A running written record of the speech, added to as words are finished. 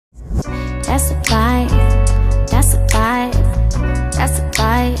That's a vibe. That's a vibe. That's a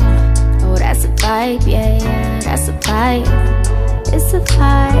vibe. Oh, that's a vibe. Yeah, yeah. That's a vibe. It's a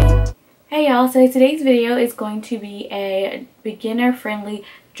vibe. Hey y'all, so today's video is going to be a beginner friendly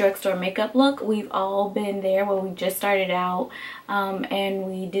drugstore makeup look. We've all been there where we just started out and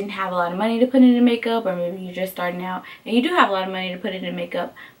we didn't have a lot of money to put into makeup, or maybe you're just starting out and you do have a lot of money to put into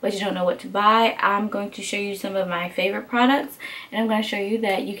makeup but you don't know what to buy. I'm going to show you some of my favorite products, and I'm going to show you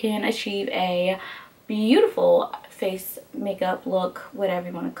that you can achieve a beautiful face makeup look, whatever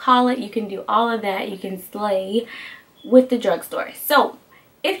you want to call it. You can do all of that. You can slay with the drugstore. So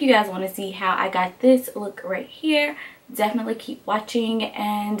if you guys want to see how I got this look right here, definitely keep watching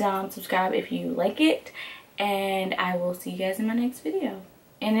and subscribe if you like it. And I will see you guys in my next video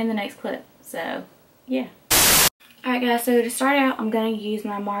and in the next clip. So yeah. Alright guys, so to start out, I'm going to use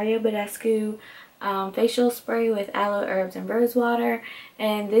my Mario Badescu facial spray with aloe, herbs, and rose water.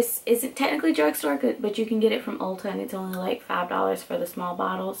 And this isn't technically drugstore, but you can get it from Ulta, and it's only like $5 for the small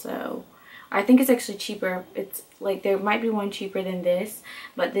bottle. So I think it's actually cheaper. It's like there might be one cheaper than this,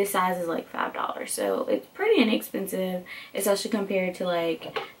 but this size is like $5. So it's pretty inexpensive, especially compared to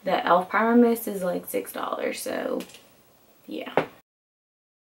like the e.l.f. primer mist is like $6. So yeah.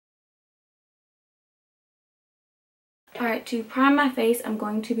 Alright, to prime my face, I'm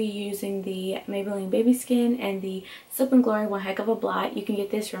going to be using the Maybelline Baby Skin and the Soap and Glory One Heck of a Blot. You can get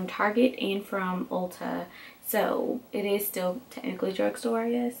this from Target and from Ulta. So it is still technically drugstore,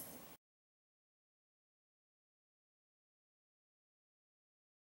 I guess.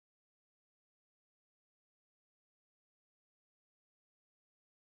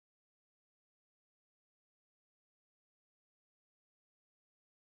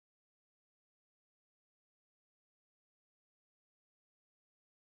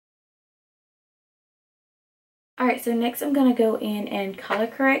 Alright, so next I'm going to go in and color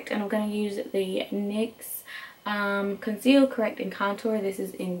correct, and I'm going to use the NYX Conceal, Correct, and Contour. This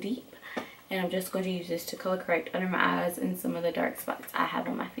is in Deep, and I'm just going to use this to color correct under my eyes and some of the dark spots I have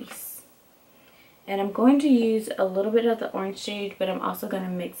on my face. And I'm going to use a little bit of the orange shade, but I'm also going to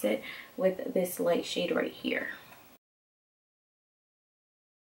mix it with this light shade right here.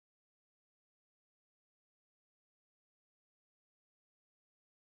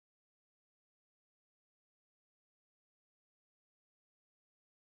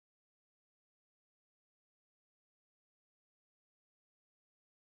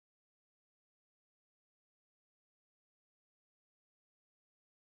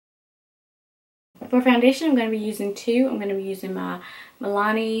 For foundation, I'm going to be using two. I'm going to be using my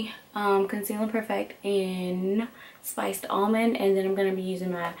Milani Conceal and Perfect in Spiced Almond, and then I'm going to be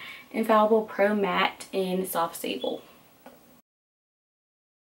using my Infallible Pro Matte in Soft Sable.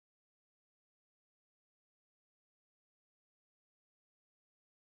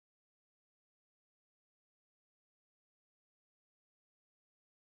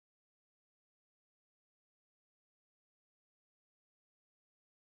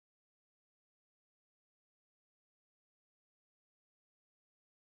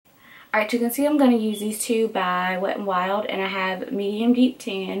 Alright, to conceal, I'm going to use these two by Wet n Wild, and I have Medium Deep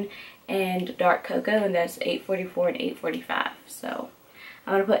Tan and Dark Cocoa, and that's 844 and 845. So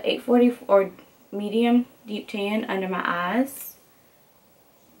I'm going to put 844 Medium Deep Tan under my eyes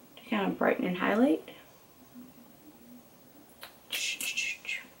to kind of brighten and highlight.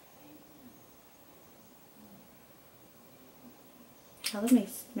 Color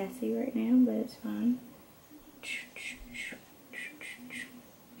makes messy right now, but it's fine.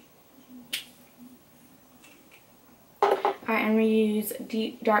 Alright, I'm going to use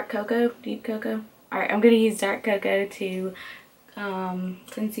Deep Cocoa. Alright, I'm going to use Dark Cocoa to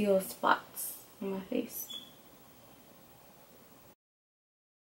conceal spots on my face.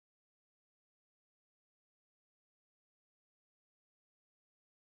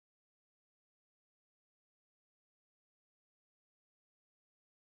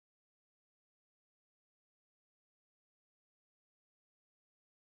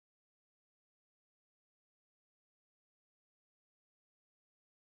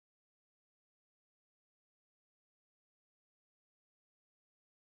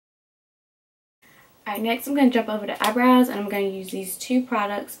 Alright, next I'm going to jump over to eyebrows, and I'm going to use these two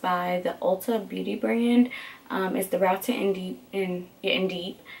products by the Ulta Beauty brand. It's the Brow Tint in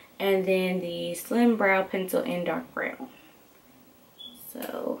Deep, and then the Slim Brow Pencil in Dark Brown.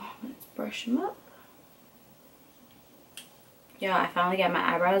 So let's brush them up. Yeah, I finally got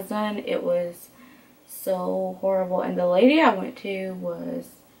my eyebrows done. It was so horrible, and the lady I went to was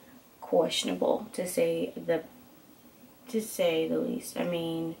questionable to say the least. I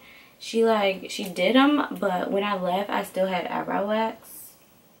mean, she did them, but when I left, I still had eyebrow wax.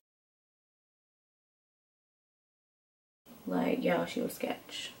 Like, y'all, she was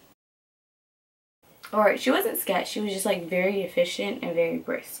sketch. Or she wasn't sketch, she was just like very efficient and very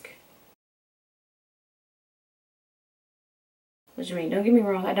brisk. Which, I mean, don't get me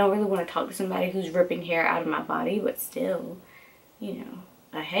wrong, I don't really want to talk to somebody who's ripping hair out of my body, but still, you know,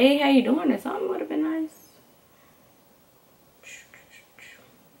 a hey, how you doing or something would have been nice.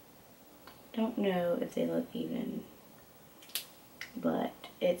 Don't know if they look even, but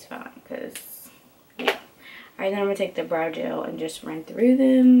it's fine because, yeah. Alright, then I'm going to take the brow gel and just run through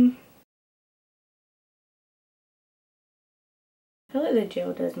them. I feel like the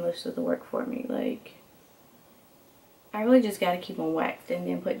gel does most of the work for me. Like, I really just got to keep them waxed and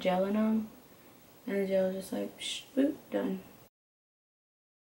then put gel in them. And the gel is just like, psh, boop, done.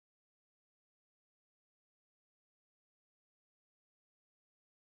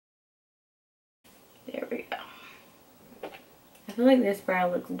 There we go. I feel like this brow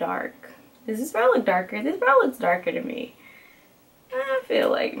looks dark. Does this brow look darker? This brow looks darker to me. I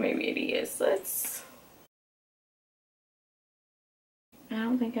feel like maybe it is. Let's... I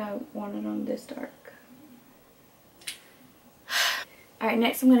don't think I want it on this dark. Alright,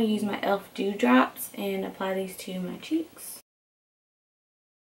 next I'm going to use my e.l.f. Dewdrops and apply these to my cheeks.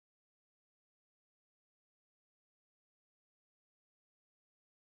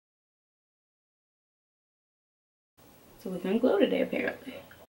 So we're going to glow today, apparently.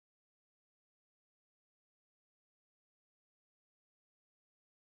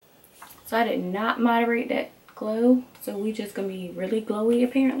 So I did not moderate that glow, so we just going to be really glowy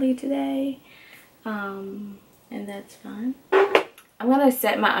apparently today. And that's fine. I'm going to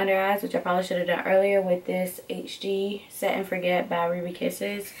set my under eyes, which I probably should have done earlier, with this HD Set and Forget by Ruby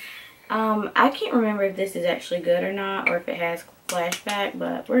Kisses. I can't remember if this is actually good or not, or if it has flashback,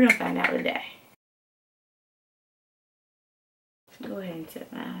 but we're going to find out today. Go ahead and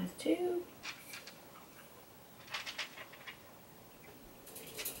set my eyes too.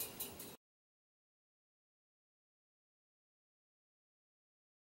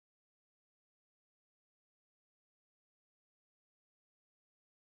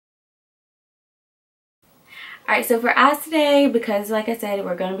 Alright, so for eyes today, because like I said,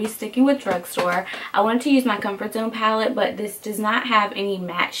 we're going to be sticking with Drugstore, I wanted to use my Comfort Zone palette, but this does not have any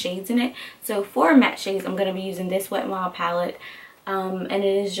matte shades in it. So for matte shades, I'm going to be using this Wet n Wild palette, and it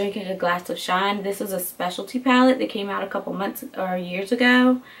is Drinking a Glass of Shine. This is a specialty palette that came out a couple months or years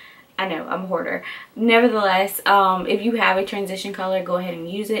ago. I know, I'm a hoarder. Nevertheless, if you have a transition color, go ahead and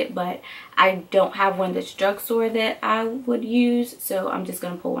use it, but I don't have one that's Drugstore that I would use, so I'm just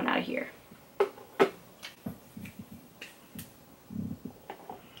going to pull one out of here.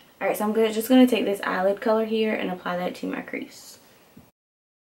 Alright, so I'm just going to take this eyelid color here and apply that to my crease.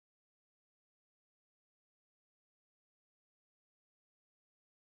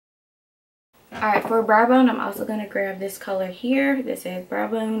 Alright, for brow bone, I'm also going to grab this color here that says brow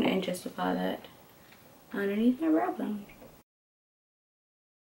bone and just apply that underneath my brow bone.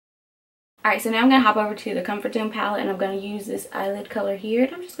 Alright, so now I'm going to hop over to the Comfort Zone palette and I'm going to use this eyelid color here.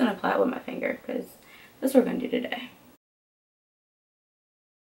 And I'm just going to apply it with my finger because that's what we're going to do today.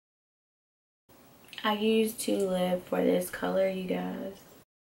 I use To Live for this color, you guys.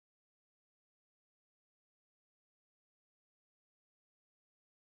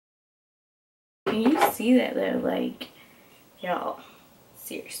 Can you see that though? Like, y'all,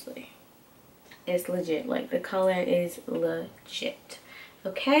 seriously. It's legit. Like, the color is legit.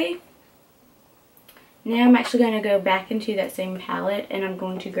 Okay? Now I'm actually going to go back into that same palette and I'm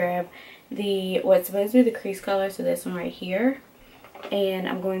going to grab what's supposed to be the crease color, so this one right here. And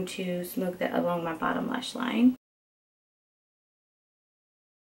I'm going to smoke that along my bottom lash line.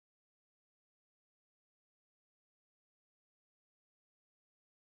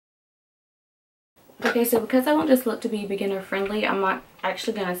 Okay, so because I want this look to be beginner friendly, I'm not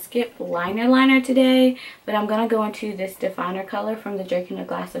actually going to skip liner today, but I'm going to go into this definer color from the Drinking a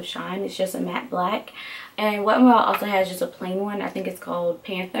Glass of Shine. It's just a matte black. And Wet n Wild also has just a plain one. I think it's called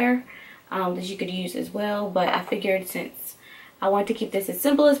Panther, that you could use as well. But I figured since I want to keep this as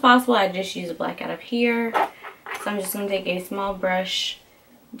simple as possible, I just use a black out of here. So I'm just going to take a small brush,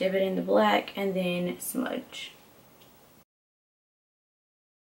 dip it in the black, and then smudge.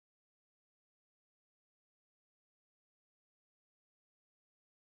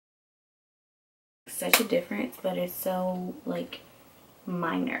 Such a difference, but it's so like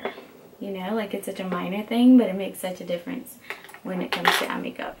minor, you know, like it's such a minor thing, but it makes such a difference when it comes to eye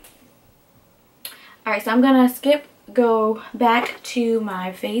makeup. Alright, so I'm gonna go back to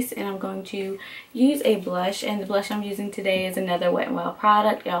my face and I'm going to use a blush, and the blush I'm using today is another Wet n Wild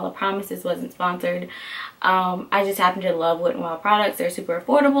product. Y'all, I promise this wasn't sponsored. I just happen to love Wet n Wild products. They're super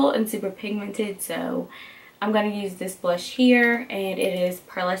affordable and super pigmented, so I'm going to use this blush here, and it is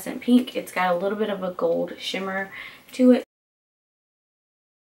Pearlescent Pink. It's got a little bit of a gold shimmer to it.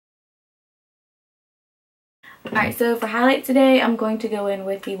 Alright, so for highlight today, I'm going to go in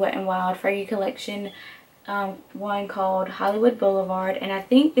with the Wet n Wild Fergie collection, one called Hollywood Boulevard, and I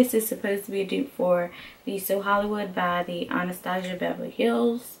think this is supposed to be a dupe for the So Hollywood by the Anastasia Beverly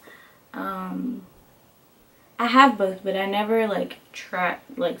Hills. I have both, but I never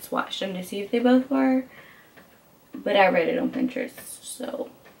swatched them to see if they both were. But I read it on Pinterest, so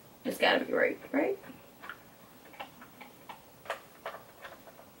it's gotta be right?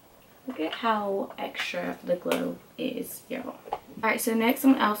 Look at how extra the glow is, y'all. Alright, so next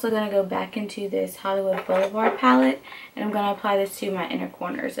I'm also going to go back into this Hollywood Boulevard palette, and I'm going to apply this to my inner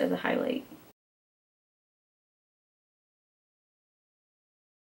corners as a highlight.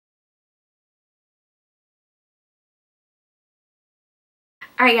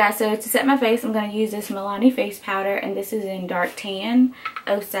 Alright guys, so to set my face, I'm going to use this Milani face powder, and this is in Dark Tan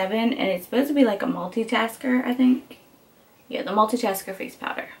 07, and it's supposed to be like a multitasker, I think. Yeah, the multitasker face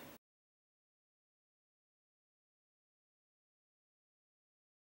powder.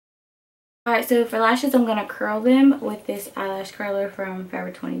 Alright, so for lashes, I'm going to curl them with this eyelash curler from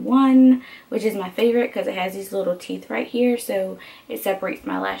Forever 21, which is my favorite because it has these little teeth right here, so it separates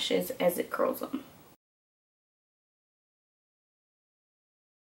my lashes as it curls them.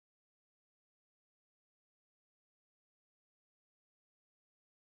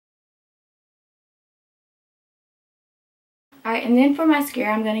 Alright, and then for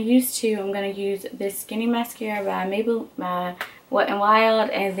mascara, I'm going to use two. I'm going to use this Skinny Mascara by Wet n Wild,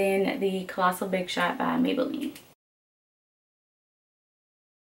 and then the Colossal Big Shot by Maybelline.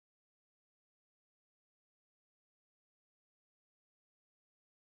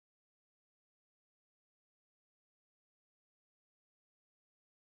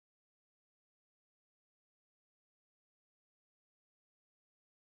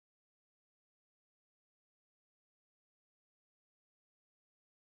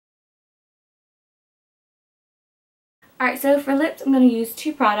 Alright, so for lips, I'm going to use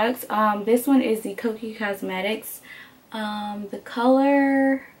two products. This one is the Kokie Cosmetics. The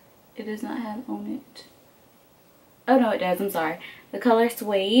color, it does not have on it. Oh no, it does, I'm sorry. The color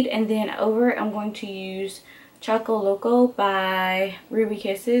Suede, and then over I'm going to use Choco Loco by Ruby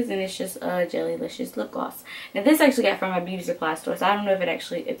Kisses, and it's just a Jellylicious lip gloss. Now this I actually got from my beauty supply store, so I don't know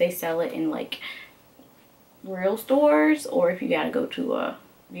if they sell it in like real stores or if you gotta go to a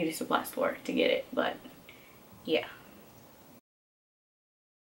beauty supply store to get it, but yeah.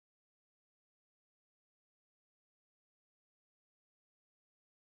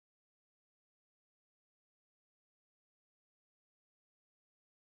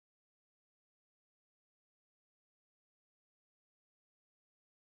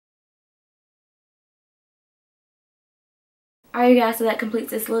 Alright guys, so that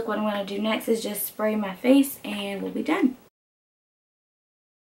completes this look. What I'm going to do next is just spray my face and we'll be done.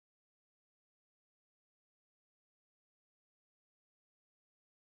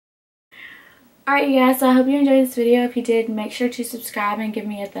 Alright you guys, so I hope you enjoyed this video. If you did, make sure to subscribe and give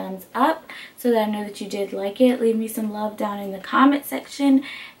me a thumbs up so that I know that you did like it. Leave me some love down in the comment section,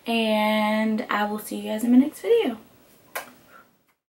 and I will see you guys in my next video.